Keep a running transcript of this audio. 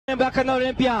Back na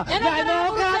Olympia.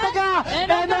 Henok karataka.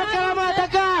 Henok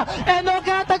karamataka. Henok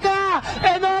karataka.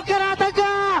 Henok karataka.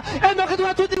 Henok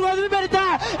dua tuti dua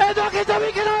libertà. Henok è già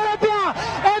vicino Olympia.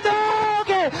 Henok.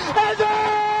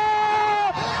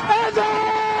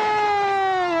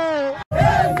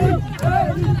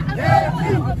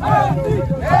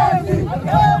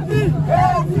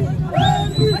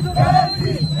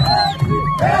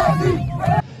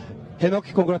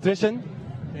 Henok, congratulations.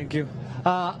 Thank you.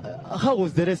 How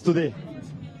was the race today?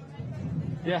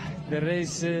 Yeah, the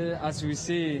race, as we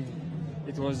see,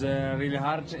 it was really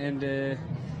hard, and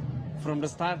from the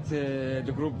start,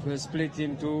 the group split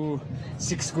into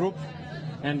 6 groups,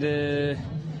 and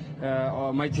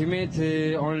my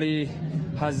teammate only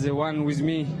has one with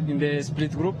me in the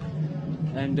split group,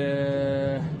 and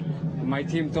my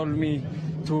team told me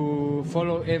to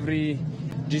follow every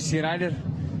GC rider.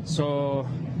 So,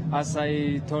 as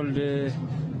I told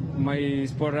my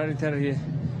sport editor,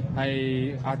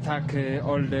 I attack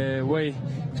all the way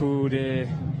to the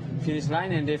finish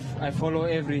line, and if I follow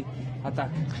every attack.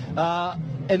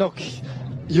 Henok,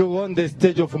 you won the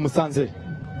stage of Musanze,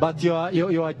 but your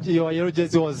yellow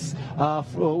jersey was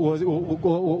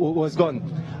gone.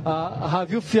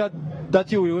 Have you feared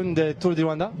that you will win the Tour de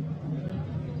Rwanda?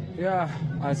 Yeah,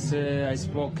 as I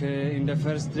spoke in the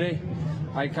first day,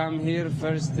 I come here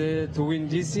first to win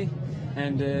GC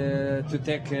and to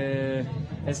take a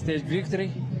stage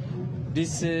victory.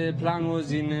 This plan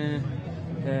was in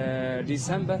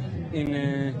December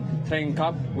in training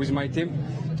camp with my team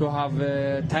to have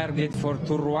a target for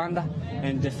Tour Rwanda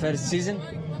and the first season,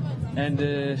 and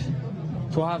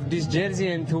to have this jersey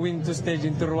and to win 2 stages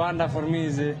in Tour Rwanda for me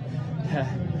is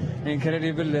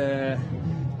incredible.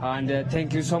 And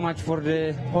thank you so much for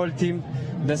the whole team,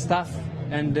 the staff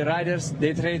and the riders.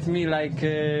 They treat me like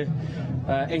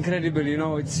incredible, you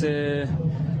know. It's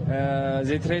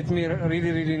they treat me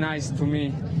really nice to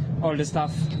me, all the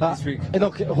staff this week.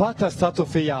 Henok, what a start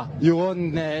of a year! You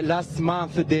won last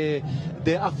month the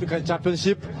African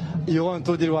Championship. You won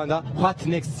Tour de Rwanda. What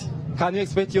next? Can you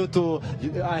expect you to?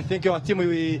 I think your team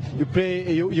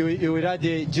you will ride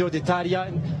the Giro d'Italia.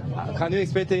 Can you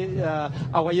expect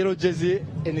our yellow jersey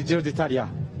in the Giro d'Italia?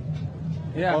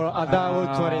 Yeah. Or other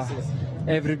World Tour races?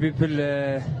 Every people,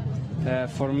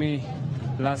 for me,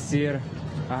 last year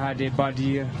I had a bad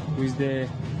year with the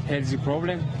healthy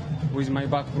problem, with my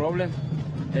back problem.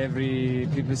 Every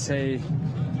people say,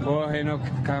 "Oh, Henok,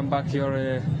 come back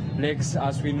your legs,"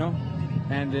 as we know.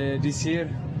 And this year,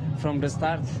 from the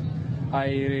start, I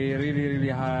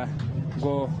really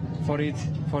go for it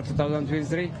for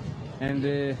 2023. And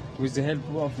with the help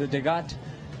of the God,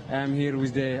 I'm here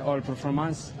with the all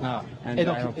performance. And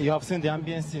you have seen the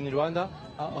ambience in Rwanda.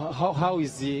 How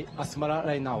is the Asmara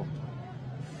right now?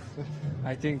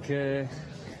 I think they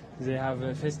have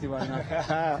a festival now.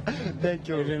 Thank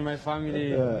you. Even my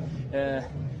family,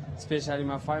 especially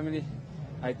my family,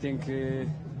 I think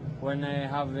when I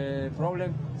have a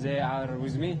problem, they are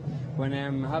with me. When I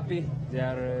am happy, they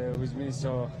are with me.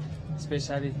 So,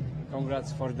 especially,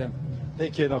 congrats for them.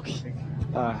 Thank you, Henok.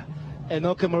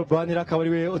 Henok Mulubrhan akaba ari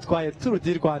we utwaye Tour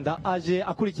du Rwanda aje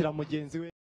akurikira mugenzi we.